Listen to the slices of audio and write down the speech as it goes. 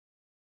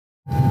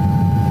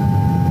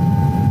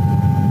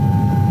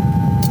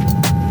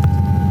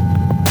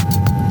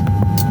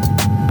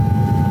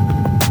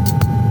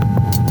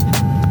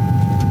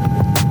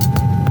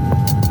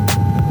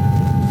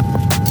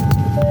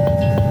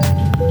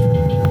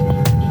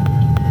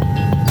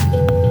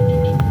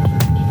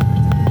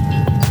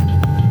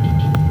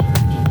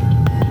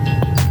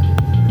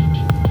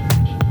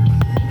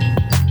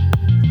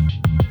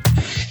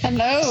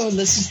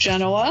This is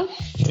Genoa.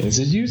 This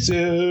is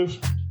Yusuf.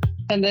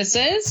 And this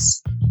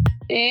is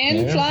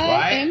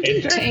In-Flight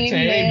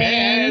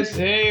Entertainment.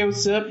 Hey,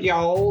 what's up,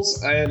 y'all?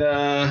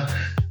 And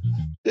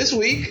this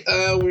week,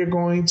 we're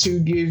going to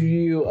give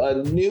you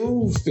a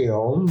new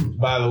film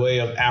by the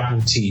way of Apple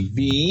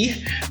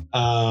TV.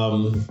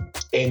 And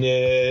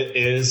it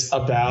is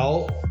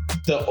about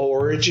the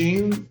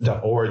origin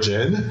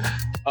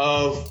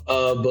of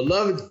a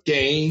beloved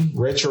game,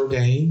 retro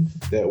game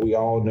that we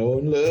all know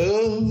and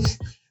love.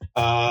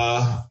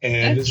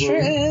 And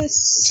Tetris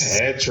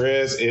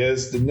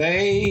is the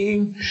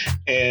name.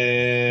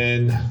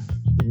 And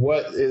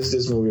what is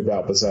this movie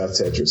about besides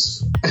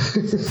Tetris?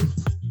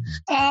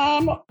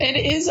 It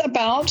is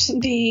about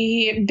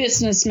the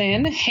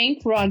businessman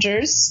Hank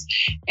Rogers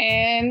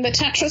and the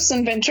Tetris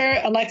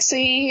inventor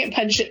Alexei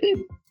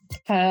Pajitnov.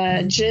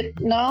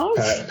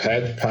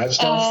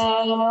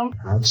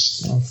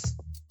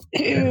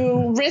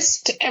 Who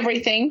risked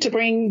everything to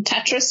bring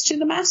Tetris to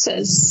the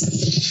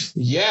masses.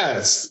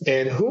 Yes,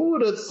 and who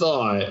would have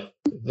thought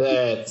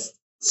that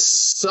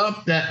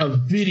a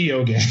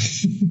video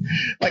game,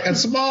 like a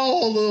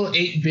small little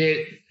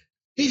 8-bit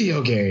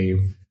video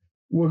game,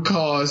 would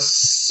cause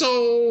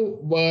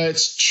so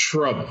much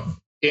trouble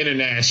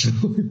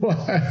internationally?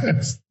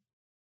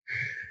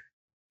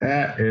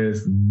 That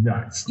is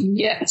nuts.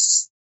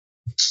 Yes.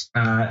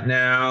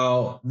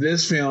 Now,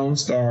 this film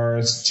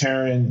stars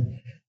Taron,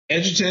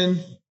 Egerton,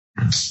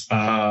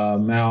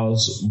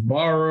 Miles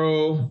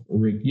Barrow,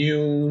 Rick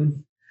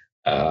Yoon,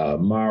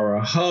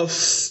 Mara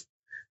Huff,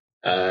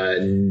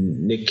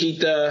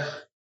 Nikita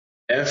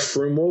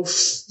Efremov,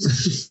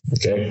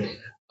 okay,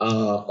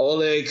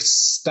 Oleg,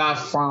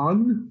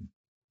 Stefan,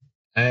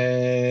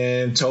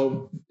 and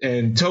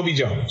Toby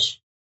Jones.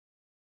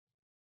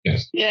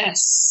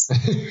 Yes.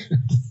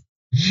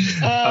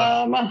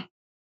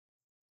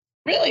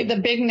 Really, the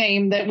big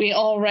name that we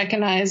all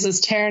recognize is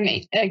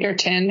Taron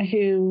Egerton,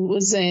 he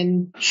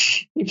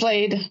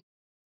played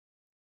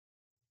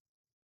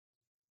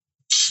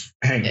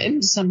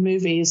in some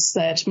movies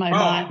that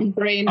my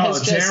brain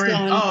has just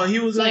gone. Oh, he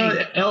was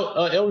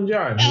Elton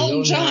John.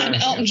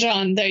 Elton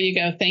John. There you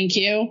go. Thank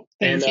you.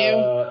 And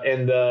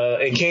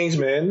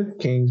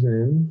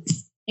Kingsman.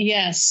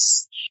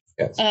 Yes.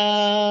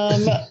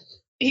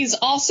 He's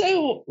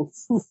also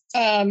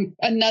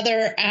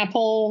another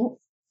Apple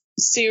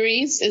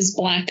series is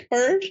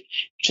Blackbird,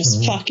 which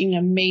is fucking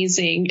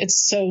amazing.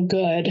 It's so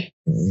good.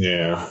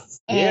 Yeah.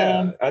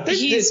 I think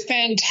he's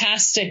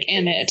fantastic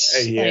in it.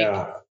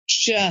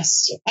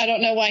 I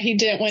don't know why he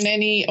didn't win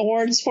any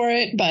awards for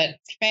it, but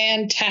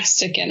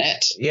fantastic in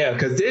it. Yeah,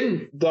 because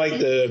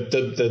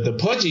the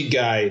pudgy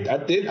guy,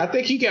 I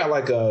think he got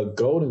like a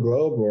Golden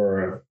Globe or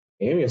an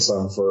Emmy or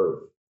something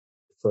for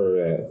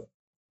that.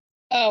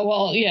 Oh,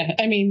 well, yeah.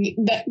 I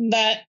mean,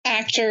 that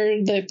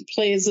actor that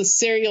plays a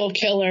serial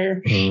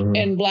killer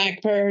in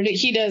Blackbird,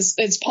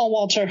 it's Paul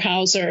Walter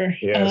Hauser.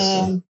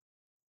 Yes.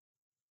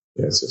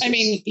 I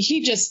mean,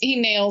 he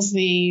nails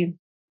the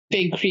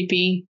big,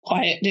 creepy,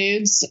 quiet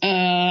dudes.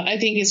 I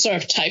think he's sort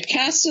of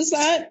typecast as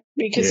that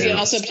because he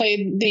also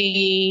played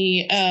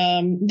the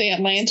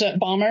Atlanta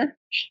bomber.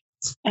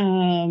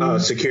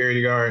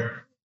 Security guard.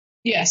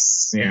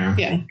 Yes. Yeah,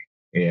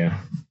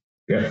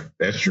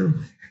 that's true.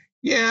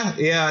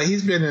 Yeah,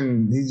 he's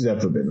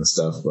definitely been in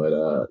stuff, but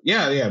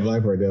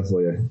Blackbird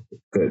definitely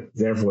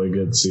a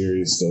good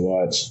series to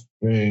watch.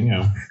 I mean,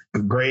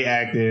 great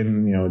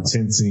acting,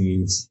 intense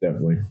scenes,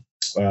 definitely.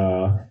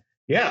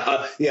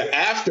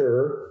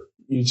 After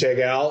you check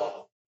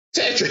out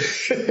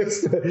Tetris.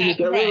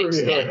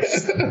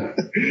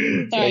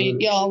 Sorry,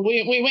 y'all.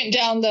 We went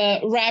down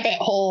the rabbit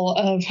hole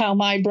of how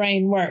my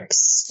brain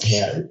works.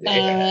 Yeah.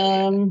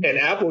 And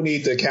Apple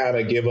needs to kind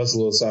of give us a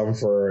little something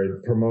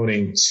for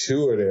promoting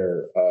two of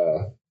their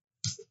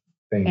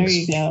things. There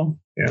you go.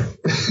 Yeah.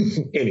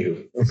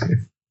 Anywho.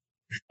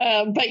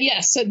 But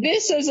yes, so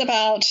this is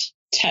about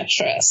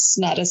Tetris,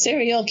 not a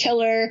serial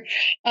killer.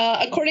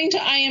 According to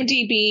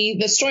IMDb,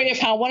 the story of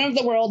how one of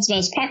the world's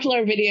most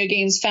popular video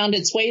games found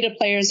its way to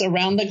players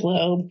around the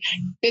globe.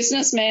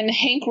 Businessmen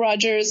Hank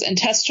Rogers and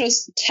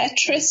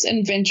Tetris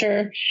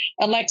inventor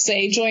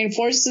Alexei join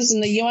forces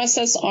in the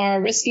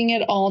USSR, risking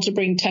it all to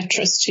bring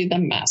Tetris to the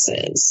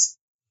masses.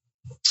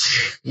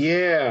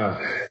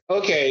 Yeah.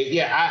 Okay.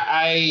 Yeah.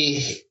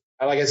 I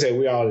like I said,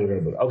 we all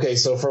remember. Okay.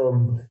 So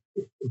from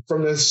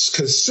this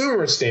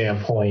consumer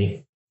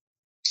standpoint,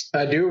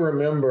 I do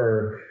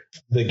remember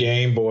the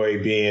Game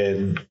Boy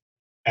being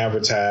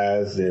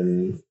advertised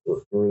and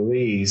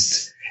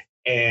released,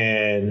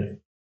 and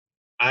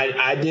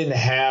I didn't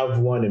have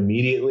one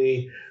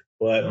immediately,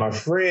 but my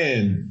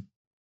friend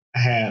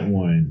had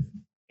one,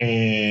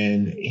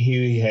 and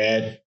he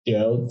had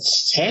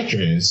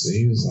Tetris. And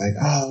he was like,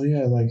 "Oh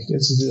yeah, like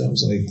this is it." I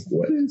was like,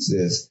 "What is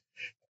this?"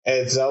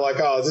 And so I'm like,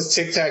 "Oh, is this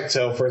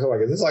tic-tac-toe?" First, I'm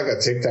like, "Is this like a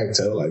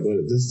tic-tac-toe? Like,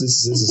 what, this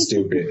is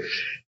stupid."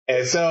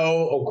 And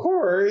so, of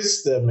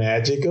course, the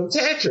magic of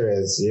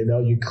Tetris,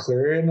 you're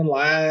clearing the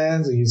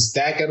lines and you're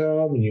stacking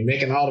them and you're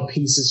making all the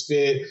pieces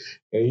fit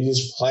and you're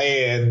just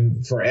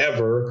playing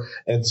forever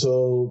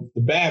until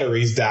the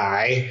batteries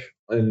die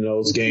in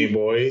those Game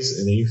Boys,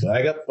 and then you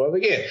flag up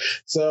again.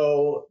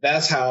 So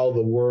that's how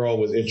the world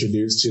was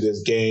introduced to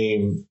this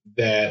game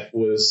that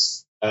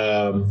was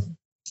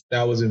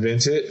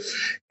invented,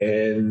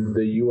 and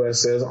the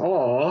U.S. says,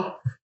 "Aw,"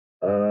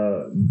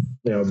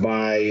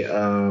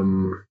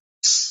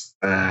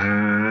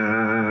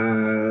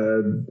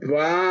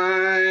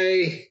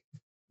 by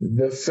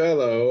the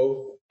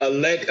fellow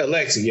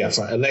Alexei. Yeah,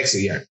 sorry, Alexei.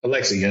 Yeah,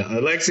 Alexei. Yeah,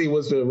 Alexei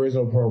was the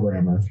original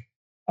programmer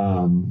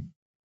in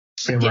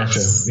Russia.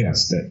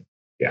 Yes,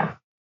 yeah.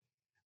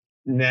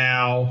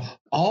 Now,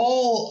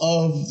 all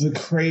of the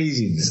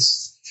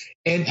craziness,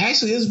 and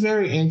actually, it's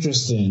very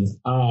interesting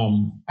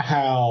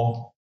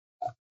how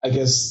I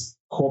guess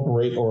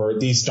corporate or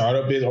these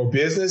startup or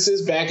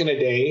businesses back in the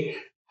day,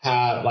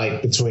 how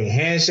like between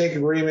handshake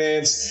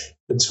agreements,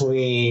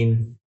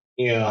 between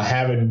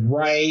having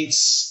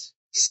rights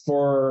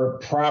for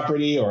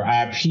property or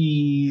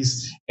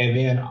IPs, and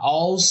then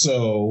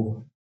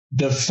also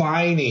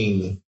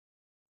defining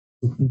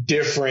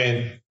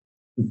different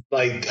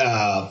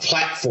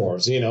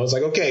platforms. It's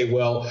like, okay,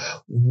 well,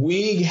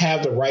 we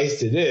have the rights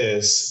to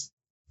this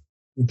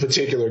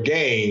particular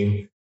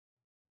game,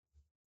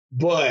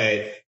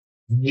 but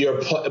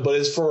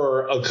it's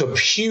for a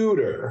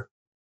computer,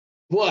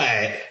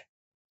 but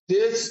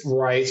this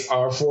rights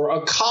are for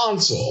a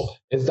console.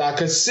 It's not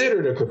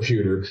considered a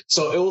computer.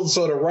 So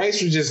the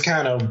rights were just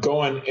kind of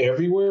going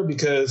everywhere,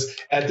 because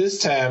at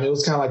this time it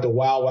was kind of like the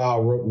wild,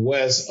 wild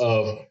west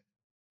of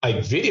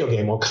like video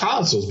game or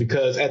consoles,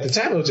 because at the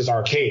time it was just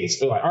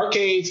arcades. It was like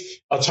arcades,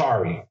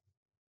 Atari.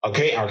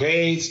 Okay,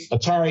 arcades,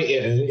 Atari,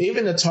 and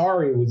even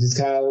Atari was just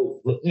kind of,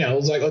 it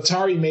was like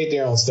Atari made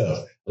their own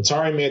stuff.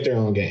 Atari made their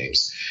own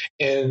games.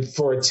 And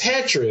for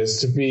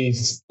Tetris to be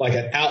like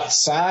an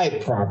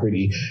outside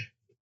property,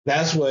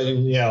 that's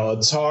when,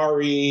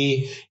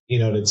 Atari,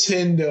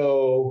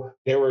 Nintendo,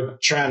 they were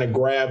trying to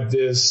grab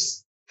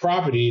this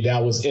property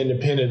that was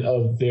independent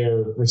of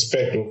their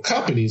respective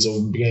companies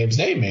or games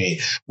they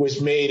made,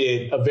 which made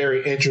it a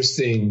very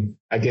interesting,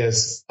 I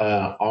guess,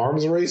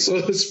 arms race,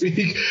 so to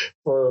speak,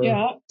 for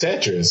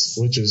Tetris,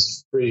 which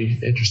is pretty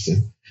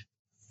interesting.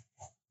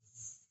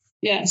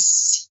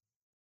 Yes.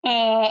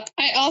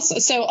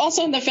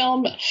 Also in the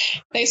film,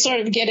 they sort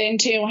of get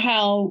into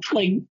how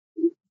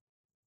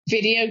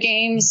video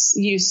games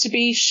used to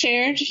be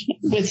shared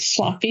with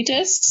floppy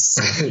disks.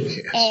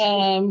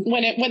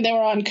 When they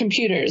were on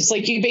computers.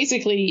 Like, you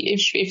basically,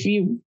 if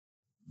you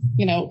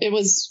it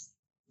was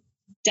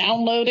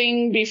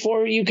downloading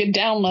before you could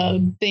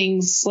download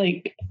things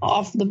like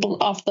off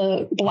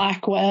the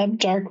black web,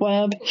 dark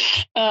web.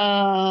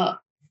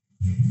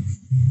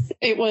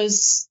 It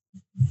was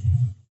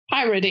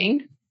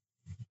pirating.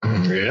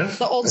 Yeah.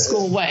 The old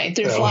school way,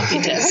 through floppy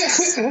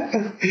disks.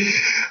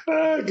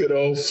 Good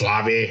old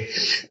floppy.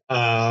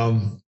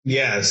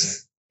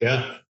 Yes.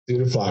 Yeah.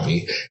 Through the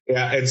floppy.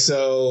 Yeah. And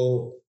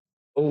so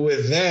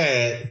with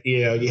that,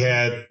 you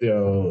had,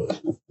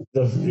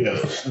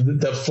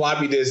 the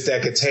floppy disk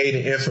that contained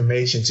the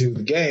information to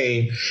the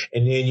game.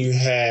 And then you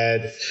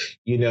had,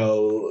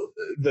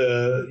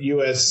 the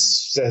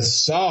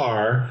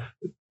USSR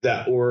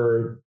that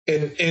were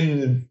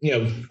in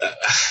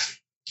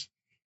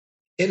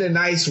a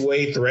nice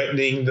way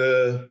threatening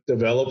the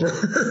developer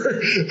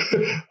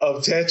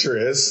of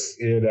Tetris.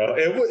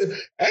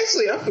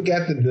 Actually, I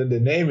forgot the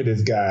name of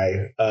this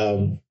guy.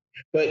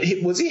 But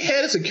was he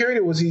head of security,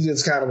 or was he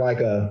just kind of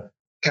like a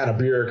kind of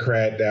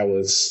bureaucrat that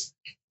was?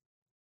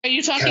 Are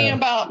you talking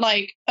about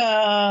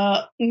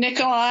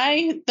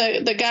Nikolai,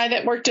 the guy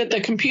that worked at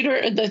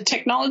the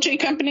technology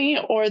company,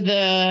 or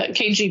the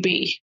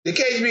KGB? The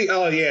KGB.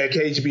 Oh yeah,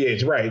 KGB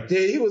agent. Right.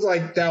 He was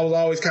like, that was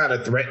always kind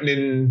of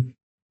threatening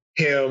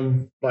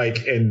him,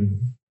 really,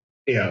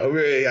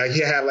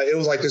 he had it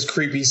was like this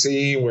creepy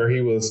scene where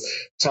he was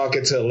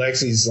talking to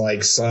Alexei's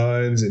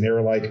sons, and they were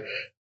on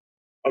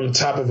the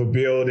top of a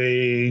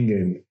building,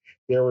 and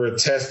they were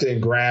testing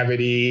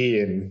gravity,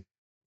 and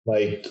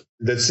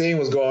the scene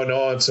was going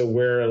on to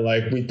where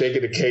we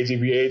thinking the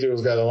KGB agent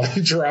was gonna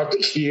drop the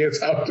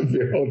kids out the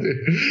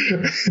building.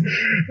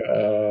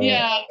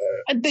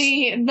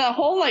 The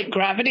whole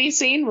gravity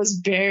scene was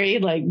very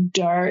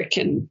dark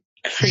and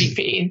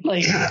creepy.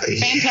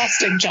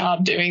 Fantastic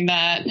job doing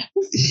that.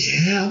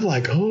 Yeah, I'm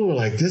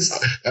this.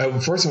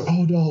 First of all,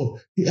 oh no,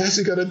 he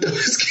actually gonna throw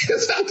his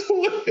kids out the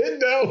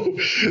window.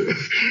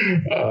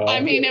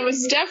 It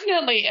was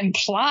definitely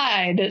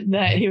implied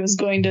that he was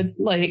going to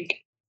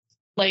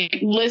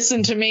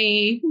listen to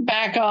me,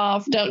 back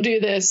off, don't do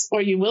this,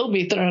 or you will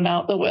be thrown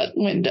out the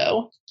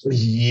window.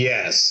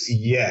 Yes.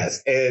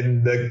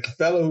 And the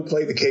fellow who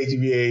played the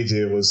KGB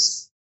agent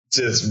was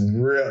just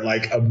real,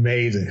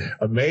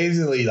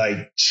 amazingly,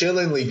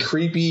 chillingly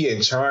creepy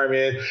and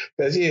charming.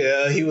 Because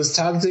he was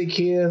talking to the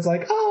kids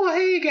oh,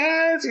 hey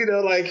guys,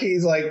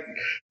 he's the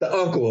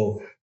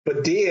uncle.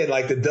 But then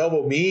the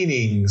double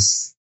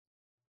meanings,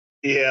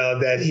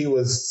 that he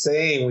was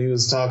saying when he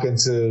was talking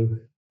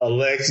to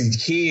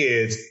Alexei's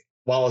kids,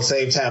 while at the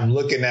same time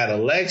looking at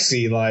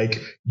Alexi like,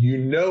 you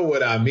know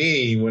what I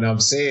mean when I'm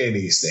saying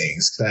these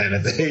things, kind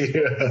of thing.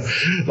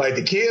 Like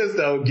the kids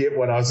don't get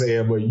what I'm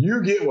saying, but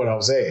you get what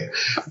I'm saying.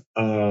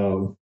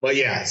 But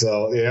yeah,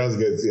 so yeah, it was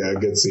good. Yeah,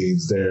 good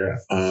scenes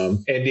there.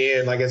 And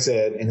then, like I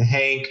said, in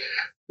Hank,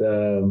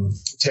 the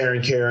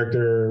Taron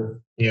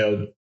character,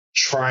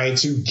 trying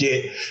to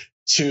get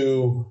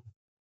to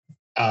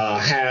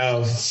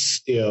have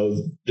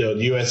the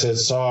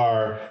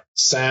USSR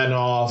sign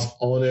off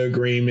on the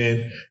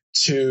agreement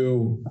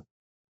to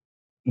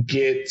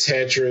get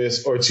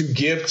Tetris or to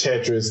give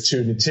Tetris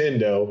to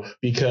Nintendo,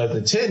 because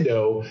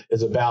Nintendo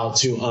is about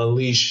to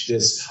unleash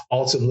this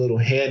awesome little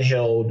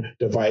handheld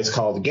device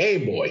called the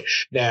Game Boy.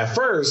 Now, at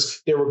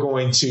first, they were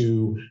going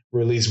to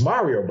release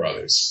Mario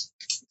Brothers,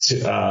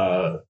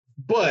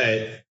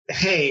 but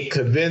Hank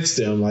convinced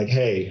them, like,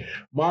 hey,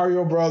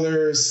 Mario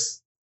Brothers,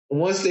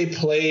 once they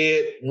play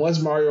it,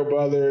 once Mario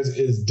Brothers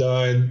is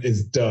done,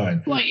 it's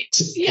done.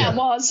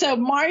 Well, so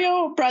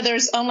Mario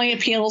Brothers only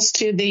appeals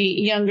to the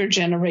younger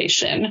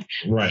generation.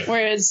 Right.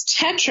 Whereas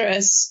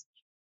Tetris,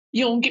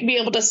 you'll be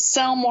able to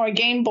sell more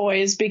Game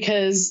Boys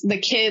because the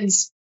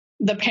kids,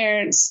 the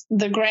parents,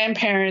 the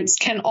grandparents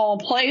can all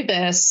play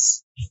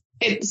this.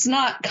 It's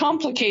not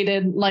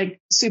complicated like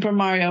Super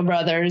Mario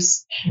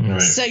Brothers.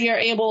 Right. So you're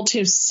able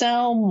to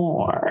sell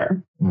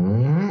more.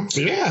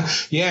 Yeah.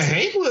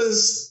 Hank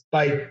was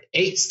like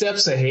 8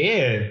 steps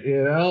ahead,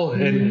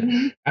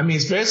 and I mean,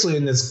 especially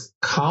in this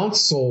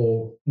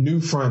console new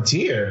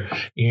frontier,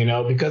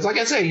 because like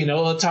I said,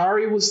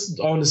 Atari was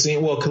on the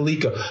scene. Well,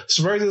 Coleco. First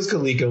it was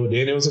Coleco,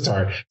 then it was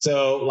Atari.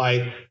 So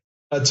like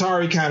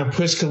Atari kind of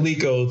pushed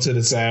Coleco to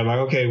the side, like,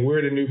 okay,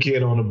 we're the new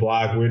kid on the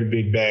block, we're the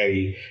big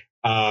baddie.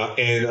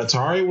 And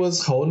Atari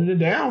was holding it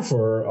down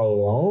for a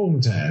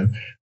long time.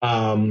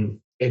 And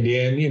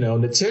then,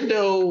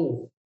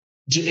 Nintendo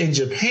in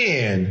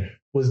Japan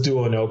was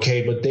doing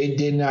okay, but they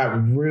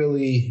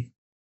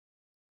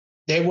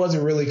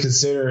wasn't really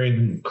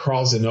considering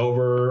crossing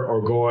over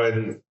or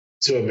going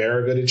to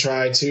America to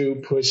try to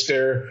push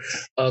their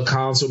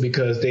console,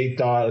 because they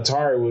thought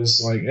Atari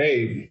was like,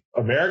 hey,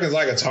 Americans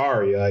like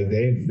Atari. Like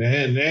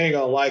they ain't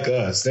gonna like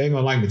us. They ain't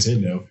gonna like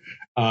Nintendo.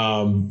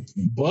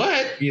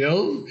 But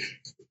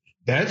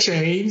that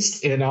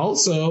changed, and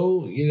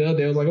also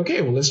they were like,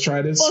 okay, well, let's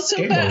try this. Well, so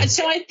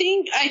I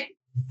think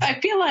I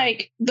feel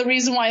like the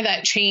reason why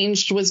that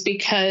changed was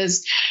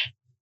because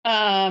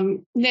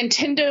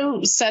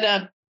Nintendo set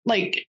up,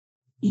 like,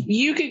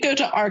 you could go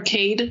to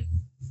arcade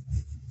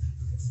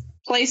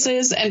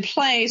places and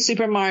play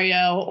Super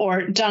Mario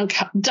or Duck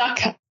Hunt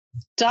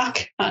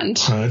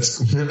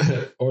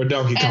or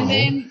Donkey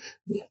Kong.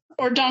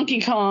 Or Donkey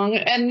Kong,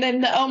 and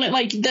then the element,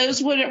 like,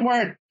 those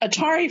weren't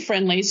Atari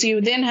friendly, so you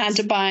then had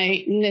to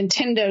buy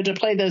Nintendo to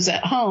play those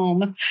at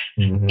home,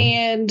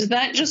 and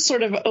that just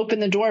sort of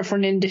opened the door for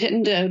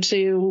Nintendo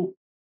to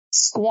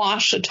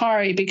squash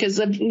Atari, because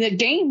the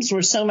games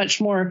were so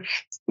much more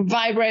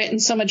vibrant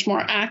and so much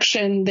more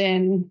action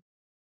than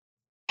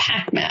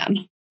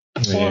Pac-Man.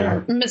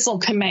 Or Missile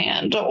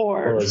Command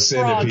or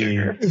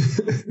Centipede.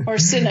 Or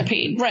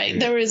Centipede. Right.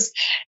 There was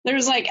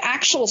like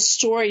actual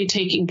story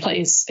taking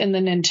place in the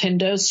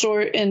Nintendo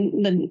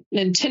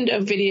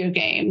video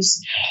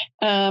games.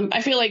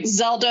 I feel like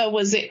Zelda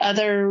was the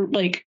other,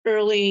 like,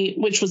 early,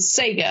 which was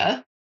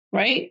Sega,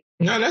 right?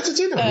 No, that's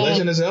Nintendo.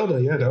 Legend of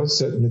Zelda. Yeah, that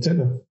was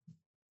Nintendo.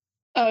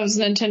 Oh, it was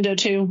Nintendo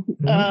too.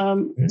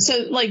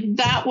 So like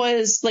that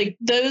was like,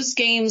 those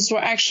games were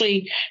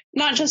actually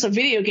not just a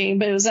video game,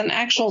 but it was an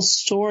actual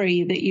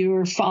story that you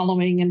were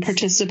following and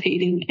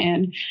participating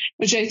in,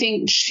 which I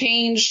think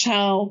changed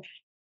how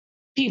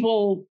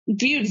people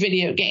viewed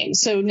video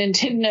games. So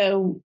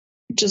Nintendo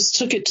just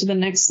took it to the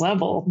next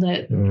level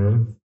that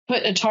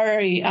put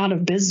Atari out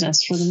of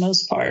business for the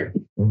most part.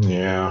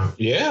 Yeah.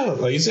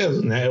 Like you said,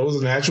 it was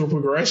a natural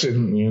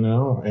progression,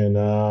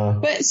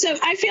 and but so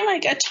I feel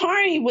like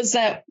Atari was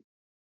that.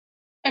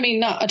 I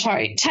mean, not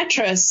Atari.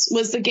 Tetris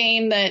was the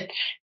game that,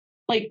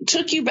 like,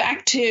 took you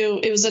back to,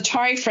 it was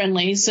Atari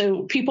friendly.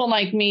 So people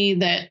like me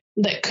that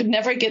could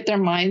never get their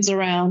minds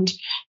around,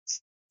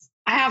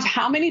 I have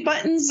how many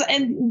buttons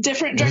and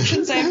different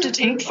directions I have to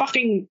take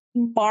fucking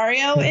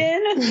Mario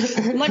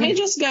in? Let me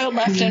just go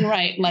left and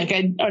right,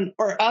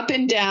 or up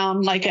and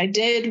down, like I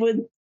did with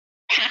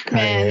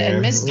Pac-Man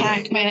and Miss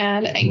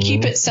Pac-Man, and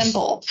keep it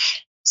simple.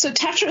 So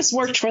Tetris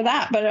worked for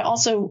that, but it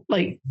also,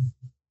 like,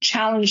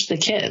 challenged the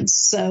kids.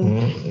 So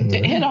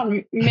it hit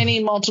on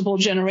multiple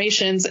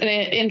generations, and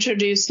it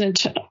introduced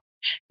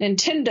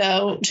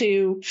Nintendo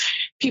to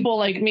people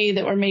like me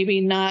that were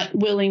maybe not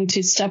willing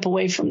to step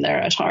away from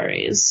their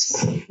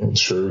Ataris.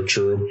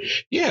 True.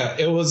 Yeah,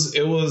 it was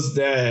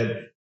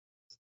that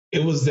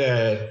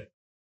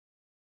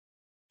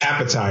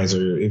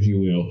appetizer, if you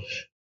will.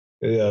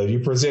 You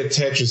present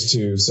Tetris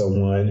to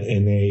someone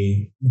and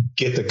they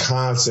get the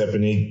concept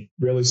and they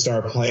really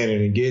start playing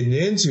and getting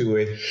into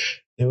it.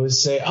 They would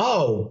say,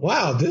 "Oh,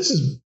 wow,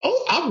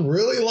 I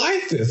really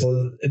like this.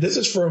 This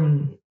is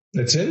from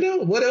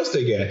Nintendo. What else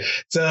they got?"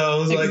 So it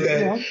was like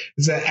that.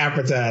 It's that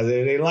appetizer.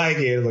 They like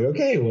it. It's like,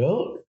 okay,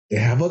 well, they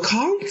have a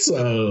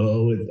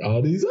console with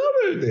all these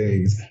other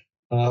things.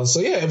 So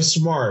yeah, it was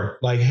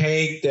smart. Like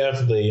Hank,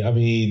 definitely. I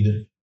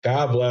mean,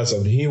 God bless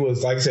him. He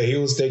was, like I said, he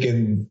was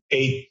thinking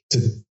 8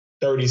 to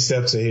 30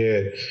 steps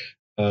ahead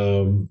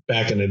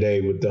back in the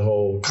day with the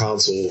whole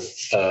console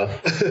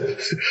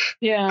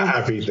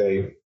happy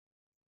thing.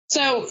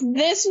 So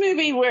this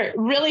movie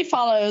really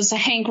follows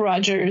Hank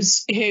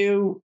Rogers,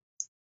 who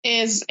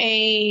is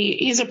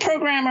he's a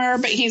programmer,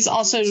 but he's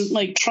also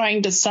like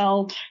trying to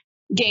sell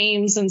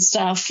games and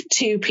stuff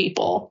to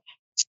people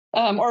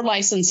or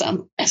license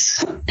them.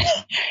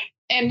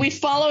 And we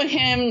follow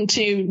him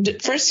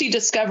first he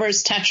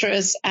discovers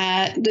Tetris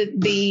at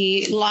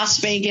the Las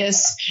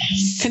Vegas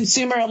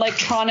Consumer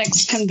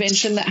Electronics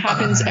Convention that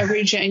happens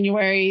every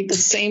January, the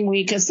same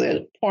week as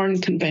the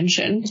porn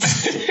convention.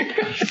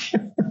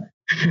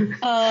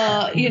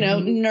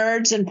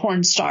 Nerds and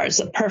porn stars,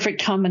 a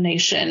perfect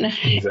combination.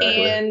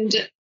 Exactly. And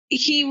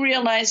he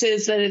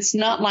realizes that it's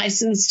not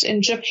licensed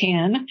in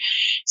Japan.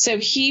 So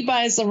he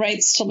buys the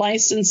rights to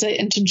license it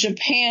into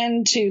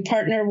Japan to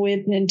partner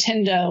with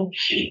Nintendo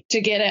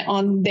to get it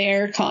on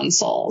their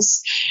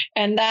consoles.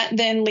 And that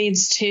then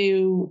leads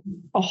to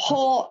a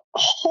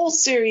whole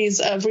series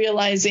of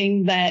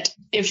realizing that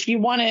if you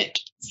want it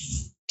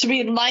to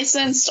be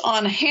licensed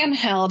on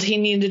handheld, he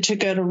needed to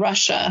go to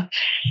Russia.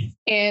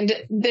 And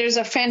there's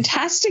a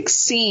fantastic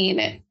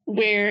scene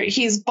where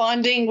he's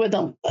bonding with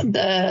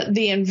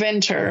the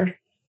inventor,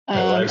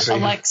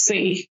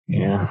 Alexei.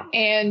 Yeah.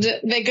 And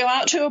they go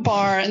out to a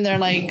bar and they're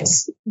like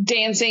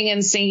dancing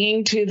and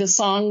singing to the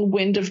song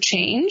Wind of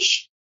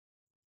Change.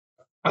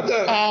 I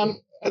thought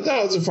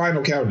it was the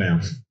Final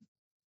Countdown.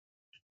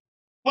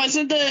 Was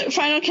it the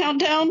Final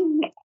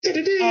Countdown?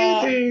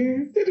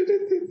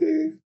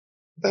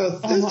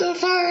 It's the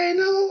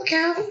final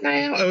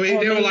countdown. I mean,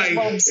 they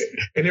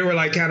were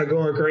like kind of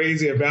going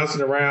crazy and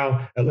bouncing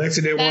around.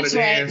 Alexa didn't want to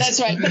dance. That's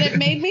right. But it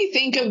made me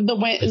think of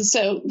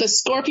the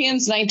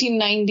Scorpions'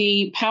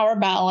 1990 power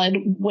ballad,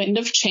 "Wind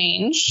of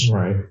Change."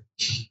 Right.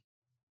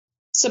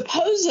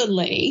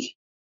 Supposedly,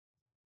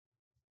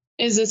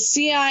 is a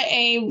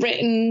CIA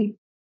written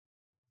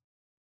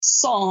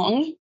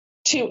song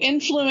to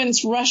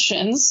influence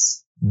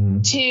Russians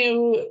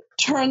to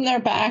turn their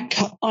back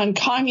on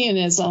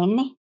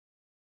communism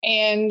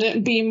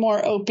and be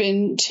more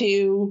open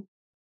to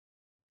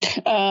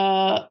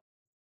consumerism.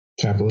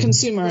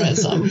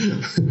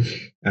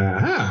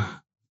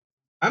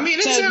 I mean,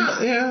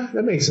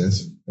 that makes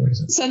sense.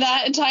 So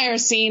that entire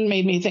scene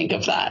made me think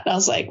of that. I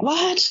was like,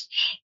 what?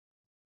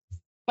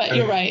 But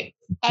you're right.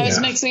 I was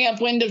mixing up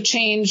Wind of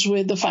Change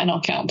with the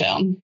Final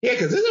Countdown. Yeah,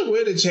 because isn't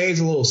Wind of Change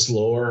a little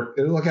slower?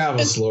 It's like kind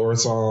of a slower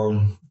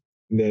song.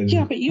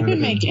 But you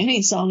can make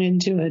any song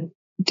into a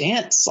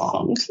dance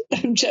song.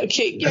 I'm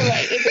joking. You're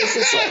right. It is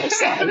a slower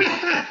song.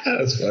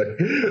 That's funny.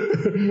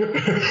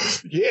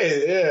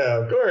 yeah,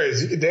 of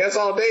course. You can dance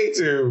all day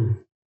to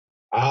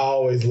 "I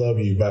Always Love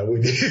You" by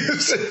Whitney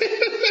Houston.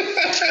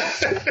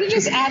 You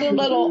just add a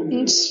little.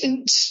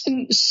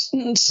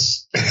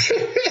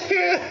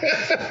 Yeah.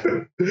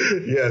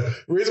 The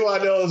reason why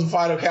I know it's the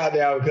Final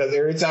Countdown because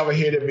every time I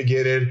hear the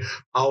beginning,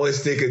 I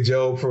always think of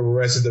Joe from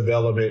Arrested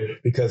Development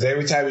because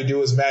every time he do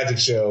his magic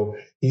show,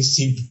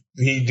 he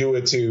do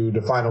it to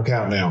the Final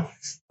Countdown.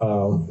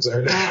 Got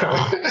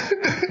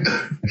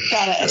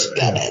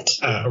it.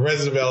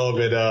 Arrested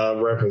Development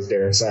reference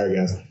there. Sorry,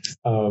 guys.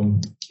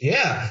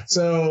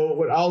 So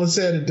when all is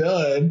said and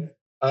done,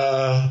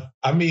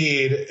 I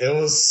mean, it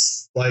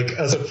was like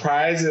a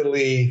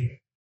surprisingly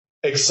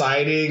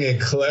exciting and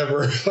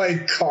clever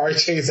like car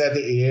chase at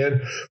the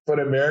end for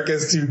the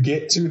Americans to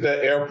get to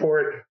the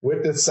airport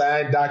with the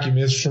signed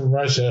documents from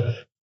Russia.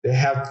 They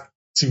have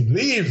to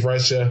leave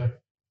Russia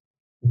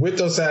with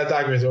those signed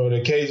documents, or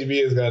the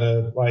KGB is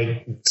gonna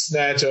like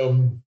snatch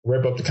them,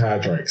 rip up the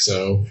contract.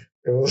 So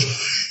it was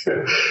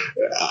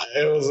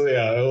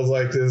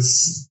like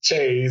this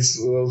chase.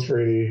 It was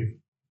pretty.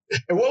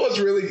 And what was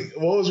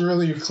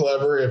really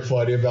clever and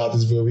funny about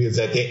this movie is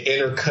that they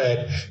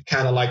intercut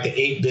kind of like the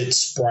 8-bit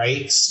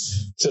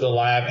sprites to the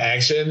live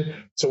action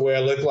to where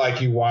it looked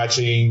like you're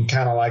watching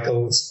kind of like a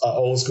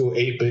old school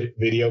 8-bit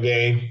video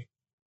game.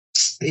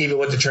 Even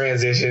with the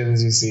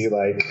transitions, you see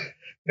like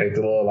the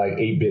little like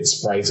 8-bit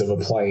sprites of a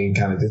plane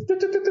kind of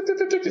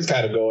just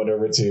kind of going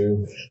over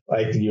to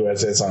like the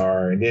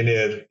USSR, and then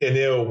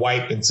it'll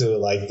wipe into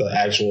like the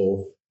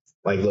actual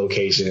like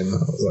location. I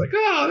was like,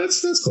 oh,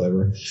 that's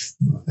clever.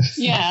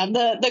 Yeah,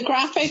 the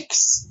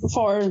graphics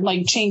for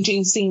like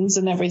changing scenes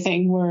and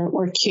everything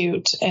were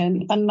cute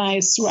and a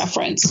nice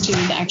reference to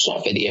the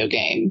actual video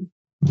game.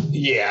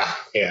 Yeah.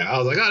 I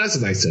was like, oh, that's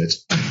a nice touch.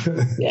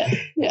 yeah.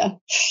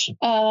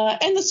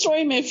 And the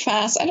story moved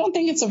fast. I don't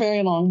think it's a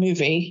very long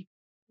movie.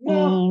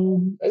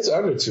 No, it's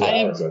under 2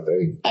 hours, I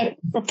think. I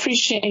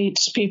appreciate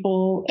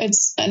people.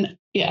 It's 2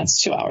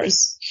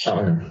 hours.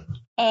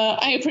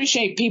 I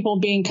appreciate people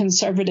being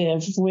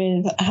conservative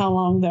with how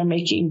long they're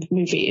making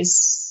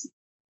movies.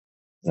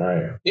 All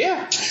right.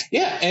 Yeah.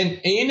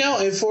 And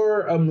and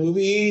for a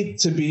movie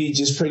to be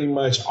just pretty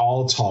much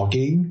all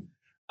talking,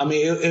 I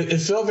mean,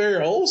 it felt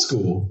very old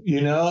school,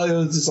 you know? It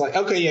was just like,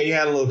 okay, yeah, you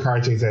had a little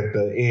cartoons at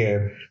the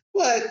end.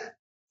 But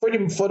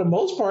for the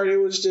most part, it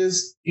was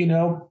just, you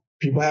know,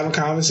 people having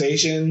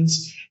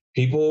conversations,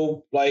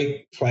 people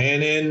like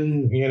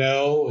planning, you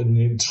know,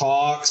 and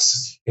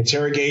talks,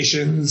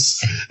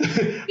 interrogations.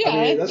 Yeah,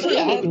 I mean, that's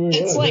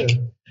it's like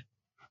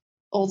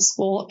old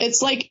school.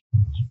 It's like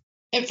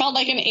it felt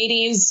like an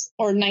 80s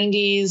or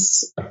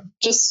 90s,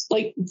 just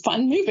like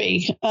fun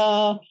movie.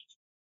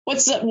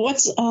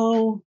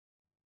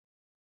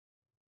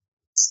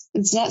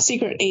 It's not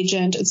Secret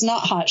Agent. It's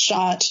not Hot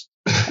Shot.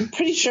 I'm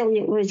pretty sure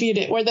we reviewed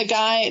it. Where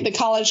the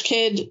college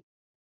kid.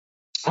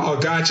 Oh,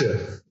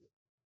 gotcha.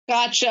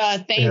 Thank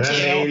you.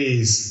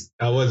 80s.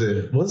 How was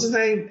it? What's his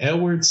name?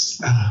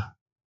 Edwards?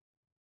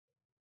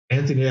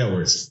 Anthony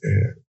Edwards.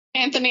 Yeah.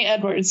 Anthony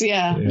Edwards.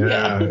 Yeah. It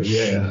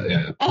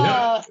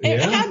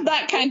had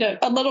that kind of,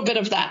 a little bit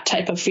of that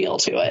type of feel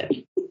to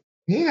it.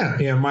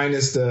 Yeah.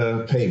 Minus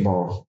the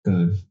paintball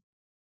gun.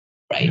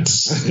 Right.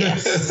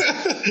 Yes.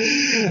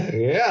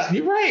 Yeah,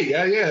 you're right.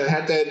 Yeah. It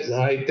had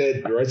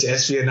that rich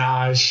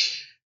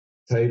espionage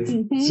type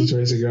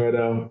situation going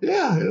on.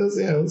 Yeah,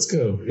 it was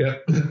cool. Yeah.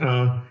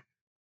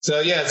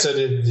 So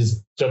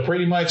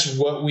pretty much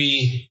what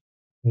we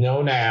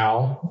know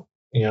now,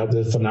 you know,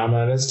 the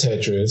phenomenon is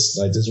Tetris.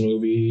 Like, this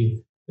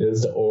movie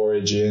is the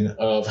origin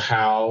of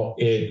how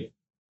the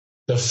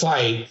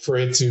fight for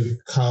it to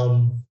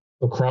come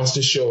across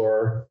the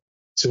shore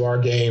to our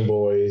Game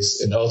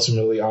Boys and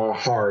ultimately our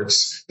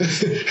hearts.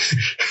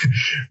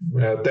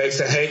 Well, thanks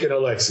to Hank and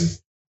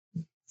Alexi.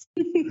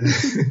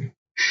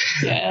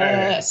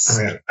 Yes.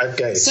 All right.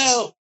 Okay.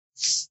 So,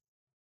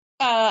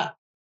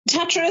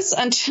 Tetris,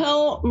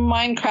 until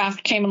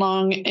Minecraft came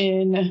along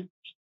in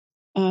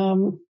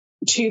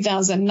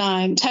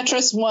 2009,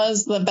 Tetris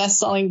was the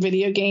best-selling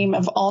video game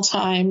of all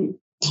time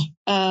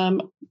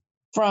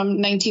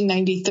from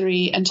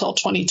 1993 until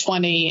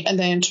 2020, and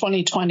then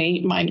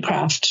 2020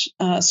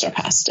 Minecraft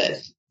surpassed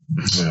it.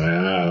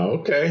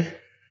 Okay.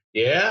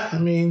 Yeah, I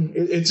mean,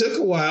 it took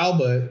a while,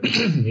 but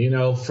you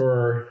know,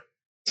 for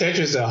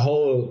Tetris to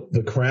hold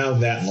the crown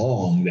that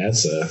long,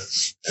 that's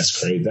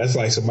crazy. That's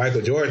like some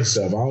Michael Jordan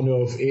stuff. I don't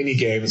know if any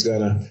game is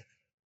gonna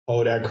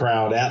hold that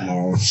crown that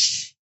long.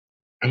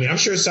 I mean, I'm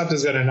sure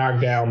something's gonna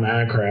knock down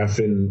Minecraft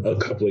in a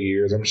couple of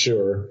years. I'm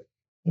sure.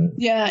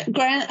 Yeah,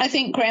 I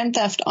think Grand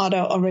Theft Auto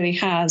already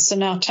has. So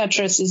now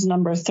Tetris is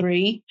number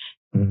 3.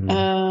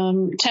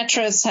 Mm-hmm.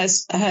 Tetris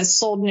has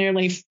sold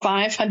nearly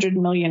 500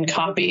 million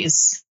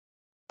copies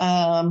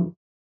of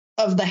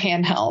the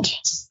handheld.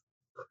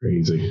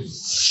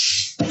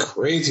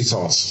 Crazy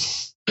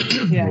sauce.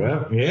 Yeah.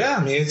 Well, yeah,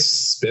 I mean,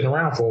 it's been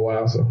around for a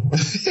while, so.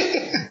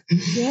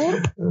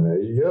 Yeah.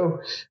 There you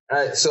go. All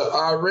right, so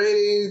our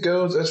rating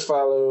goes as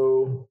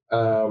follow.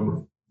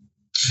 Ball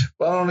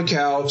on the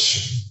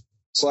couch.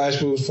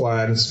 Slash moves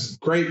flying. It's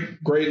great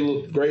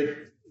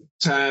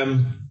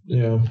time.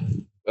 You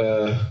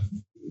know,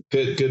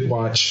 good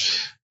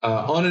watch.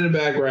 On in the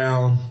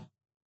background.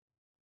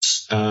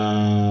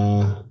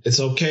 It's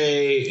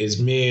okay. It's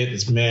mid.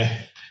 It's meh.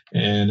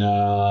 And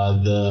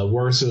the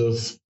worst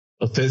of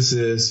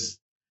offenses.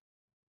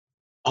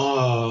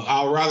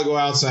 I'll rather go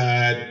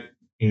outside,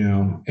 you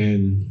know,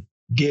 and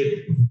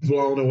get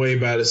blown away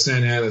by the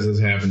St. Helens that's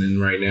happening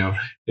right now,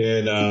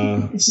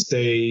 and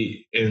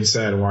stay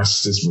inside and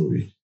watch this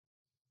movie.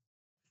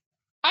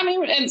 I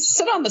mean, and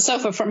sit on the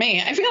sofa for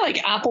me. I feel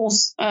like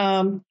Apple's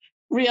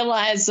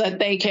realized that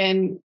they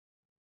can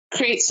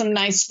create some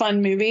nice,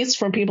 fun movies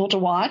for people to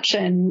watch,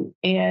 and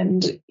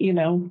you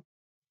know,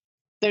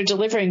 they're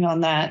delivering on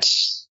that.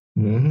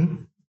 Mm-hmm.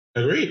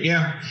 Agreed.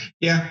 Yeah.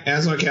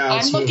 As my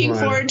couch. I'm looking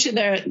forward to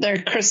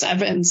their Chris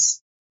Evans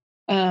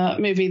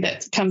movie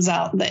that comes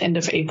out the end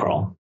of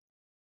April.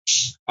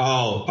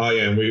 Oh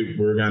yeah,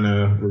 we're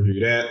gonna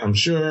review that, I'm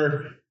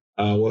sure.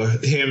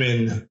 Him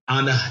and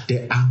Ana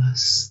de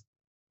Amas.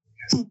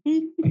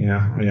 Yes.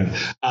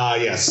 Yeah.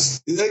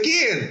 Yes.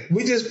 Again,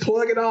 we just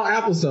plug it all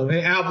Apple stuff.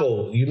 Hey,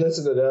 Apple, you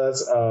listen to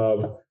us.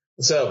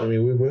 What's up? I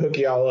mean, we hook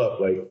y'all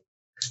up. Like,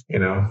 you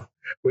know,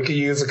 we could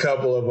use a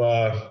couple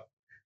of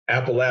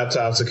Apple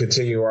laptops to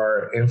continue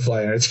our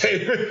in-flight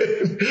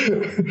entertainment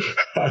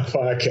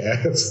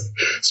podcast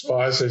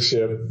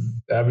sponsorship.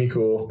 That'd be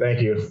cool. Thank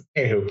you.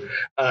 Anywho,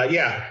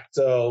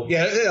 So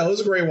it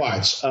was a great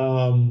watch.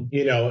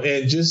 You know,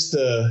 and just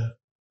the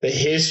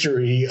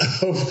history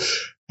of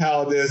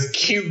how this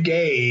cute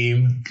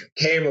game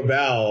came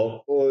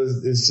about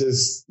is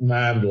just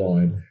mind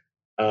blowing.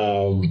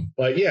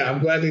 But yeah, I'm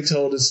glad they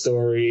told the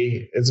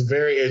story. It's a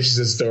very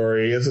interesting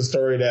story. It's a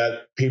story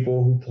that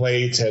people who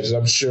play Tetris,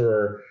 I'm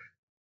sure,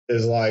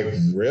 is like,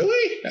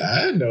 really?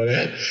 I didn't know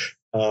that.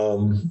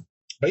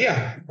 But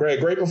yeah,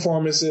 great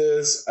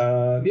performances.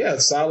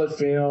 Solid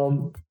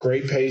film,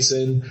 great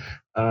pacing,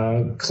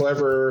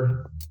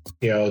 clever,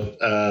 you know,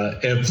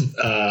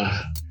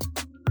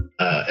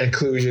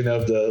 inclusion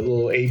of the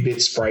little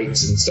 8-bit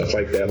sprites and stuff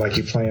like that, like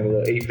you're playing a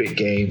little 8-bit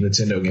game,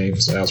 Nintendo game.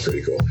 So that was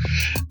pretty cool.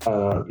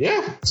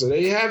 So there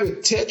you have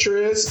it,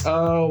 Tetris.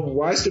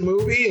 Watch the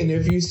movie, and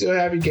if you still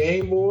have your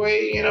Game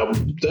Boy,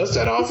 dust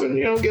that off and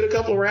get a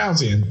couple of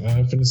rounds in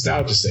for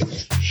nostalgia's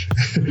sake.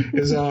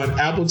 It's on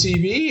Apple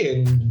TV,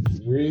 and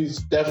we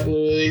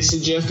definitely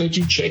suggest that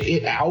you check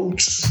it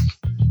out.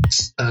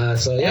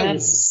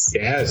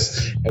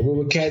 Yes. And we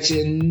will catch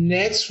you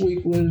next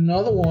week with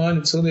another one.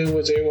 Until then,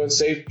 wish everyone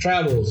safe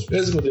travels,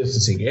 physical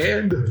distancing,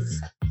 and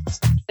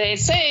stay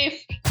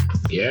safe.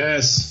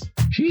 Yes.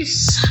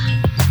 Peace.